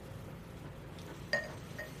it.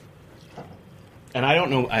 And I don't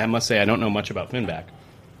know. I must say I don't know much about Finback.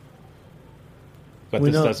 But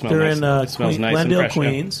this does smell they're nice. in It smells nice Glendale, and fresh.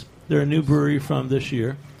 Queens. They're a new brewery from this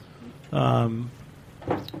year, and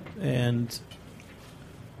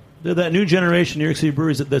they're that new generation New York City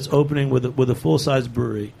breweries that's opening with a full size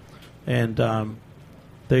brewery, and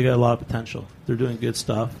they got a lot of potential. They're doing good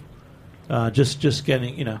stuff. Just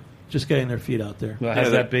getting their feet out there. Well, it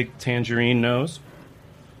has that big tangerine nose.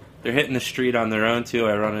 They're hitting the street on their own too.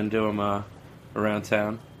 I run into them around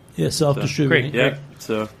town. Yeah, self-distributing. Yeah,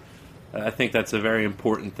 so I think that's a very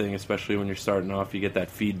important thing, especially when you're starting off. You get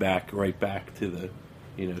that feedback right back to the,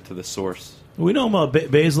 to the source. We know them all.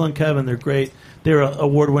 Basil and Kevin, they're great. They were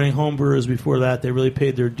award-winning home brewers before that. They really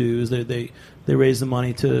paid their dues. They raised the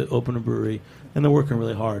money to open a brewery, and they're working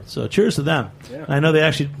really hard. So cheers to them. Yeah. I know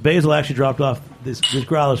Basil actually dropped off this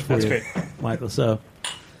growlers for That's you, great. Michael. So,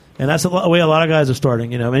 and that's the way a lot of guys are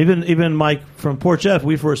starting. And even Mike from Porch F,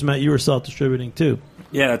 we first met. You were self-distributing too.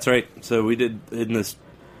 Yeah, that's right. So we did in this.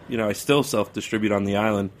 I still self-distribute on the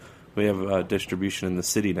island. We have distribution in the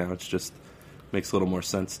city now. It's just makes a little more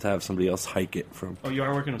sense to have somebody else hike it from. Oh, you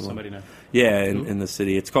are working with somebody now? Yeah, in the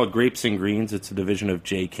city. It's called Grapes and Greens. It's a division of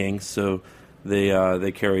J. King's. So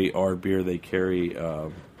they carry our beer. They carry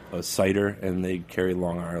a cider, and they carry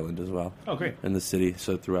Long Island as well. Oh, great. In the city,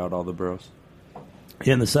 so throughout all the boroughs.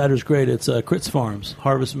 Yeah, and the cider's great. It's Critz Farms,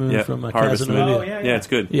 Harvest Moon from Harvest Moon. Casanova. Oh, yeah. Yeah, it's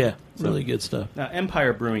good. Yeah, really good stuff. Now,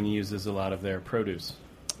 Empire Brewing uses a lot of their produce.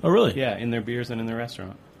 Oh, really? Yeah, in their beers and in their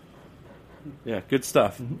restaurant. Yeah, good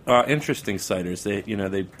stuff. Interesting ciders.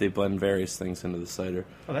 They blend various things into the cider.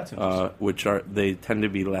 Oh, that's interesting. They tend to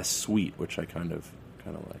be less sweet, which I kind of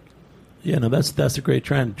like. Yeah, no, that's a great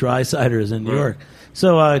trend. Dry ciders in New York.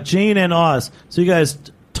 So, Gene and Oz, so you guys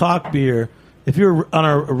talk beer. If you're on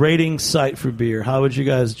a rating site for beer, how would you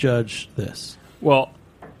guys judge this? Well,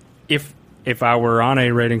 if I were on a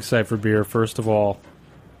rating site for beer, first of all,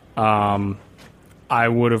 I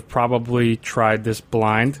would have probably tried this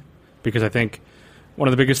blind, because I think one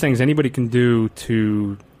of the biggest things anybody can do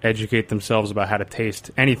to educate themselves about how to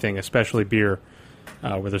taste anything, especially beer,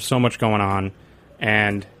 where there's so much going on,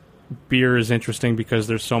 and beer is interesting because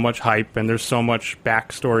there's so much hype and there's so much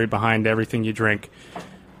backstory behind everything you drink.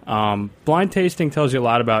 Blind tasting tells you a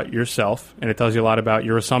lot about yourself, and it tells you a lot about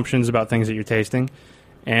your assumptions about things that you're tasting,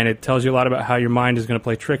 and it tells you a lot about how your mind is going to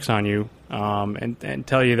play tricks on you, and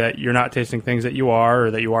tell you that you're not tasting things that you are,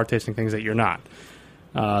 or that you are tasting things that you're not.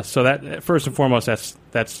 So that, first and foremost,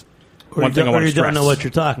 that's one thing I want to stress. Or you don't know what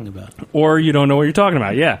you're talking about. Or you don't know what you're talking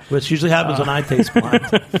about, yeah. Which usually happens when I taste blind.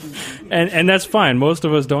 And that's fine. Most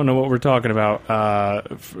of us don't know what we're talking about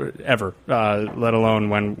ever, let alone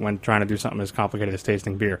when trying to do something as complicated as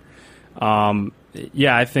tasting beer.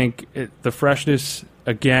 I think the freshness,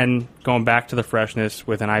 again, going back to the freshness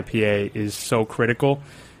with an IPA is so critical.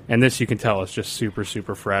 And this, you can tell, is just super,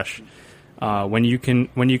 super fresh. When you can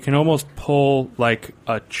almost pull like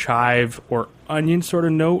a chive or onion sort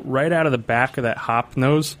of note right out of the back of that hop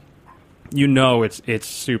nose, it's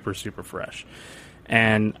super, super fresh.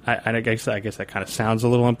 And I guess that kind of sounds a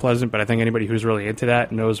little unpleasant, but I think anybody who's really into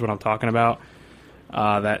that knows what I'm talking about.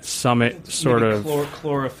 That Summit it's sort of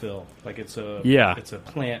chlorophyll, like it's a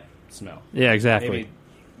plant smell. Yeah, exactly. Maybe,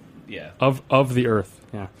 yeah, of the earth.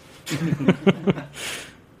 Yeah.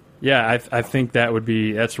 Yeah, I think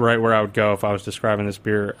that's right where I would go if I was describing this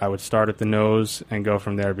beer. I would start at the nose and go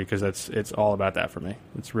from there, because it's all about that for me.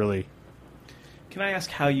 It's really. Can I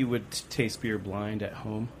ask how you would taste beer blind at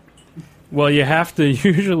home? Well, you have to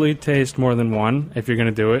usually taste more than one if you're going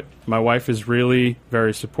to do it. My wife is really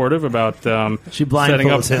very supportive about she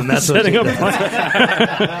blindfolds him. That's setting what up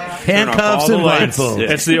handcuffs and blindfolds.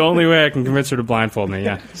 Yeah. It's the only way I can convince her to blindfold me.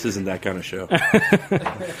 Yeah, this isn't that kind of show.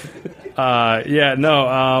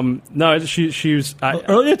 She was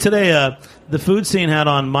earlier today. The food scene had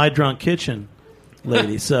on My Drunk Kitchen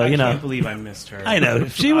lady. So I can't believe I missed her. I know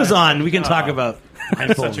if she was on, we can talk about. I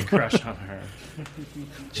have such a crush on her.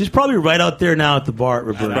 She's probably right out there now at the bar at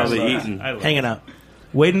Roberta's. Probably eating, hanging out,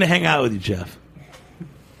 waiting to hang out with you, Jeff.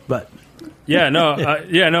 But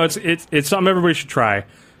it's something everybody should try.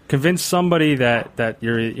 Convince somebody that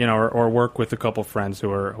you're or work with a couple friends who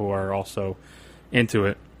are also into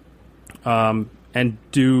it, and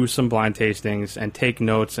do some blind tastings and take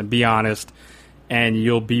notes and be honest, and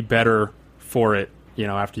you'll be better for it.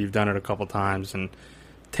 After you've done it a couple times, and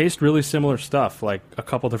taste really similar stuff, like a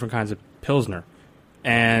couple different kinds of Pilsner,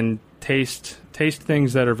 and taste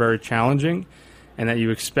things that are very challenging and that you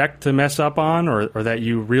expect to mess up on, or that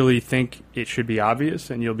you really think it should be obvious,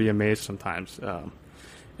 and you'll be amazed sometimes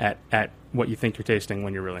at what you think you're tasting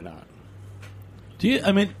when you're really not.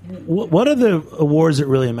 What are the awards that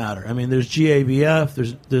really matter? I mean, there's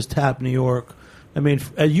GABF, there's TAP New York. I mean,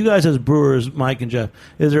 you guys as brewers, Mike and Jeff,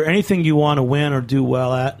 is there anything you want to win or do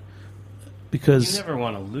well at? Because you never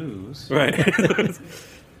want to lose, right?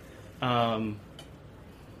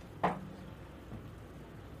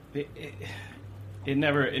 It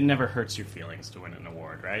never hurts your feelings to win an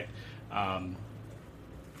award, right?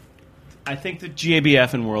 I think the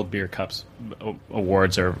GABF and World Beer Cups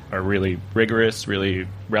awards are really rigorous, really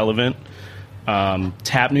relevant.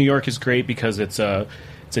 TAP New York is great because it's a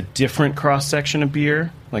different cross section of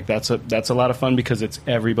beer. Like that's a lot of fun because it's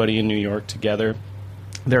everybody in New York together.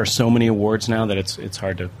 There are so many awards now that it's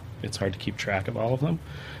hard to keep track of all of them.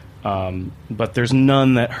 But there's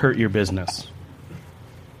none that hurt your business.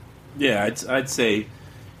 Yeah, I'd say,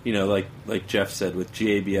 like Jeff said, with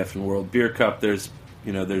GABF and World Beer Cup, there's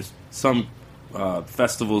some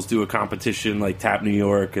festivals do a competition like TAP New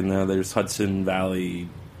York, and there's Hudson Valley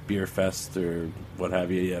Beer Fest or what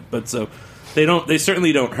have you. Yeah, but so they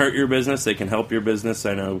certainly don't hurt your business. They can help your business.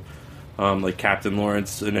 I know, like Captain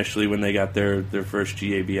Lawrence initially when they got their first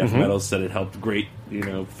GABF medals said it helped great,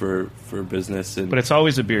 for business. But it's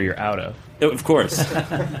always a beer you're out of. Of course,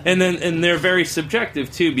 and they're very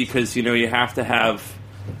subjective too because you have to have,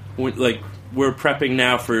 like, we're prepping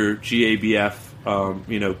now for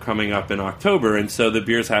GABF, coming up in October, and so the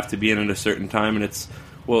beers have to be in at a certain time, and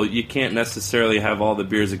you can't necessarily have all the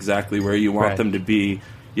beers exactly where you want them to be.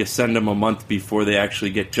 You send them a month before they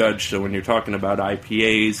actually get judged. So when you're talking about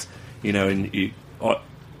IPAs,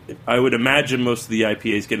 I would imagine most of the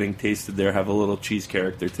IPAs getting tasted there have a little cheese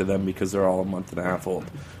character to them because they're all a month and a half old.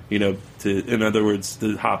 In other words,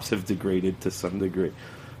 the hops have degraded to some degree.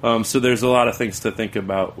 So there's a lot of things to think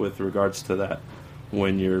about with regards to that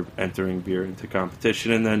when you're entering beer into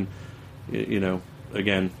competition. And then,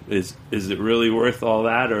 again, is it really worth all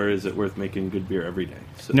that, or is it worth making good beer every day?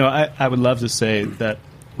 So. No, I would love to say that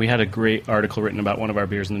we had a great article written about one of our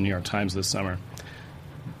beers in the New York Times this summer.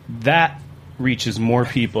 That reaches more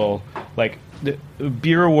people. Like, the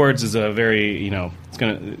beer awards is a very, it's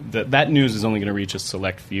gonna that news is only going to reach a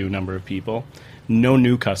select few number of people. No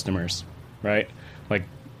new customers, right? Like,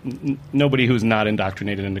 nobody who's not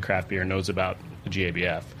indoctrinated into craft beer knows about the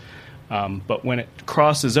GABF. But when it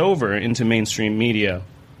crosses over into mainstream media,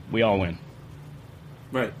 we all win.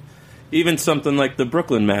 Right. Even something like the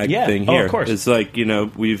Brooklyn Mag thing here. Of course. It's like,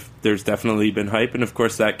 there's definitely been hype, and of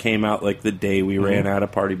course that came out like the day we ran out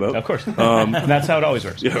of Party Boat. Of course. That's how it always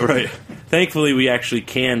works. Yeah, right. Thankfully, we actually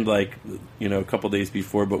canned a couple days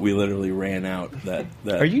before, but we literally ran out. That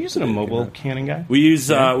Are you using a mobile canning guy? We use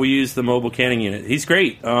the mobile canning unit. He's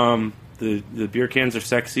great. The beer cans are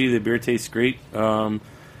sexy. The beer tastes great.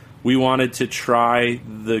 We wanted to try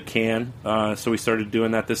the can, so we started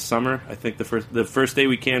doing that this summer. I think the first day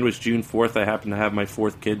we canned was June 4th. I happened to have my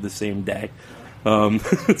fourth kid the same day,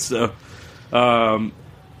 it's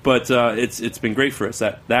been great for us.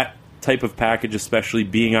 That type of package, especially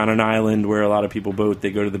being on an island where a lot of people boat,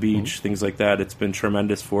 they go to the beach, things like that. It's been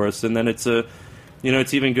tremendous for us, and then it's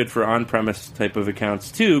even good for on-premise type of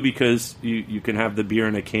accounts too, because you can have the beer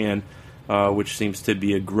in a can. Which seems to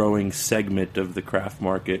be a growing segment of the craft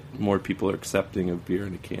market. More people are accepting of beer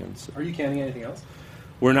in a can. So. Are you canning anything else?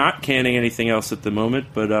 We're not canning anything else at the moment,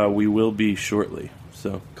 but we will be shortly.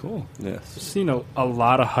 So cool. Yes. I've seen a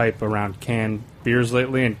lot of hype around canned beers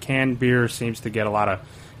lately, and canned beer seems to get a lot of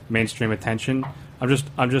mainstream attention. I'm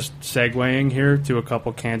just segueing here to a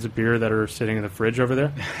couple cans of beer that are sitting in the fridge over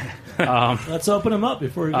there. Let's open them up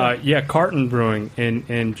before we go. Carton Brewing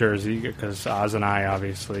in Jersey, because Oz and I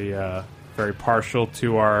obviously very partial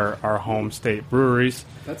to our home state breweries.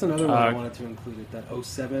 That's another one I wanted to include. That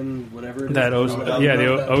 07, whatever it is. The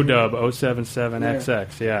ODub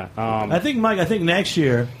 077XX. Yeah. I think, Mike, next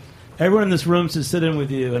year, everyone in this room should sit in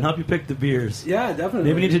with you and help you pick the beers. Yeah, definitely.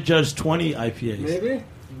 Maybe we need to judge 20 IPAs. Maybe.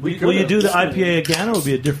 Will you do the IPA again, or will it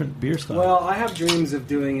be a different beer style? Well, I have dreams of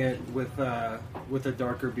doing it with a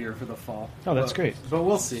darker beer for the fall. Oh, that's great. But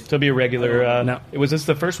we'll see. So it'll be a regular... No. Was this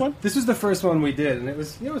the first one? This was the first one we did, and it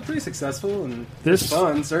was pretty successful and it was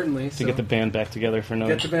fun, certainly. To get the band back together for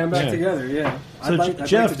another... Get the band back together, yeah. So,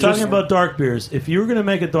 Jeff, talking about dark beers, if you were going to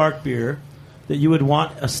make a dark beer that you would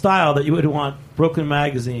want, a style that you would want Brooklyn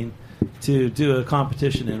Magazine to do a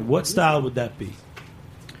competition in, what style would that be?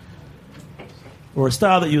 Or a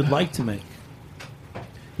style that you would like to make?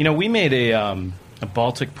 We made a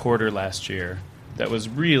Baltic Porter last year that was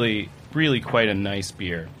really, really quite a nice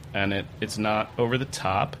beer. And it's not over the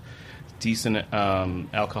top, decent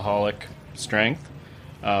alcoholic strength.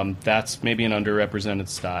 That's maybe an underrepresented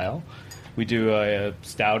style. We do a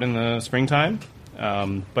stout in the springtime,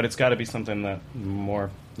 but it's got to be something that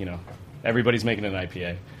more, everybody's making an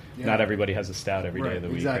IPA. Yeah. Not everybody has a stout every day Right, of the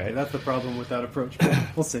week, exactly. right? That's the problem with that approach.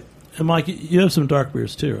 We'll see. And Mike, you have some dark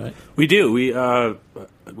beers too, right? We do. We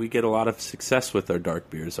get a lot of success with our dark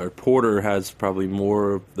beers. Our porter has probably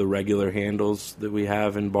more of the regular handles that we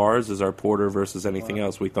have in bars as our porter versus anything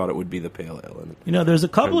else. We thought it would be the pale ale. And There's a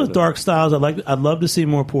couple of dark styles I'd love to see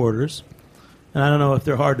more porters, and I don't know if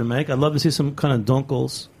they're hard to make. I'd love to see some kind of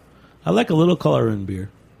dunkels. I like a little color in beer.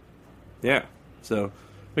 yeah, so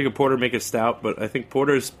make a porter, make a stout, but I think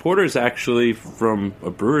porters actually, from a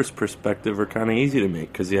brewer's perspective, are kind of easy to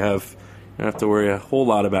make because you don't have to worry a whole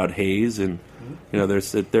lot about haze, and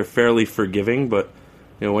they're fairly forgiving. But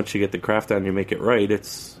once you get the craft down, you make it right.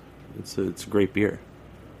 It's a great beer.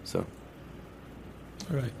 So,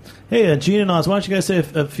 all right. Hey, Gene and Oz, why don't you guys say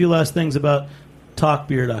a few last things about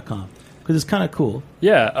talkbeer.com? Because it's kind of cool.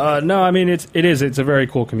 Yeah, no, I mean it's a very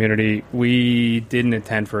cool community. We didn't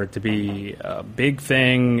intend for it to be a big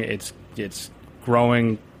thing. It's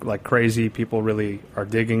growing like crazy. People really are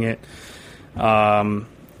digging it.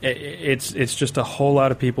 It's just a whole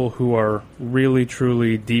lot of people who are really,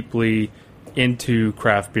 truly, deeply into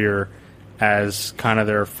craft beer as kind of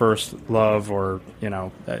their first love, or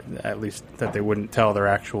at least that they wouldn't tell their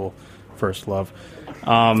actual first love.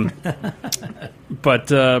 But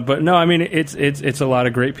no, I mean it's a lot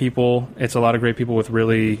of great people. It's a lot of great people with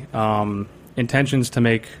really intentions to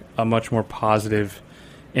make a much more positive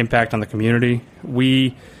impact on the community.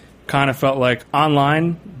 We kind of felt like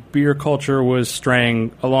online beer culture was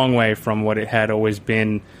straying a long way from what it had always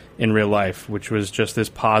been in real life, which was just this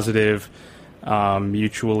positive,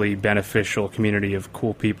 mutually beneficial community of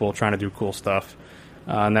cool people trying to do cool stuff,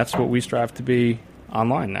 and that's what we strive to be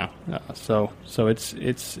online now. So it's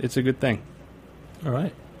a good thing. All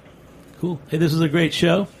right. Cool. Hey, this was a great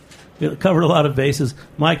show. We covered a lot of bases.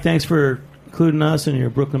 Mike, thanks for including us in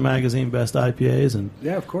your Brooklyn Magazine Best IPAs. And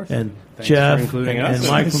Yeah, of course. And Thanks Jeff for including and us.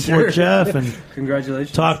 Mike from Sure. Fort Jeff and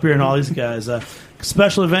Congratulations. Talk Beer and all these guys.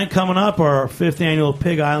 Special event coming up, our 5th annual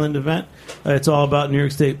Pig Island event. It's all about New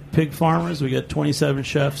York State pig farmers. We got 27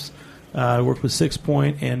 chefs. Work with 6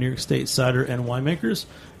 Point and New York State cider and winemakers.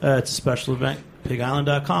 It's a special event.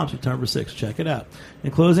 PigIsland.com, September 6th. Check it out. In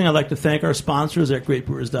closing, I'd like to thank our sponsors at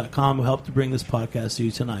GreatBrewers.com who helped to bring this podcast to you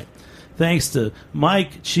tonight. Thanks to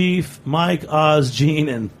Mike, Chief, Mike, Oz, Gene,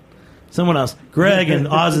 and someone else, Greg, and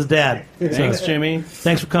Oz's dad. Thanks, Jimmy.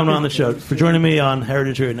 Thanks for coming on the show. For joining me on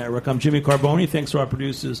Heritage Radio Network, I'm Jimmy Carboni. Thanks to our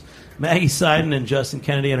producers, Maggie Seiden and Justin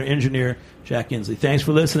Kennedy, and our engineer, Jack Inslee. Thanks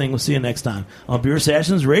for listening. We'll see you next time on Beer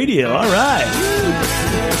Sessions Radio. All right.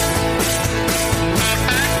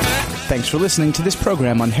 Thanks for listening to this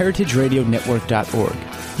program on heritageradionetwork.org.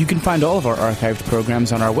 You can find all of our archived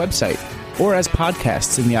programs on our website or as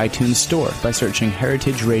podcasts in the iTunes Store by searching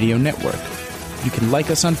Heritage Radio Network. You can like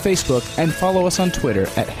us on Facebook and follow us on Twitter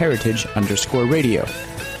at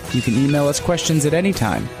 @heritage_radio. You can email us questions at any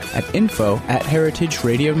time at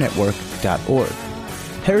info@heritageradionetwork.org.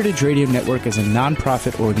 Heritage Radio Network is a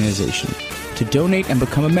non-profit organization. To donate and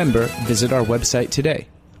become a member, visit our website today.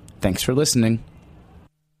 Thanks for listening.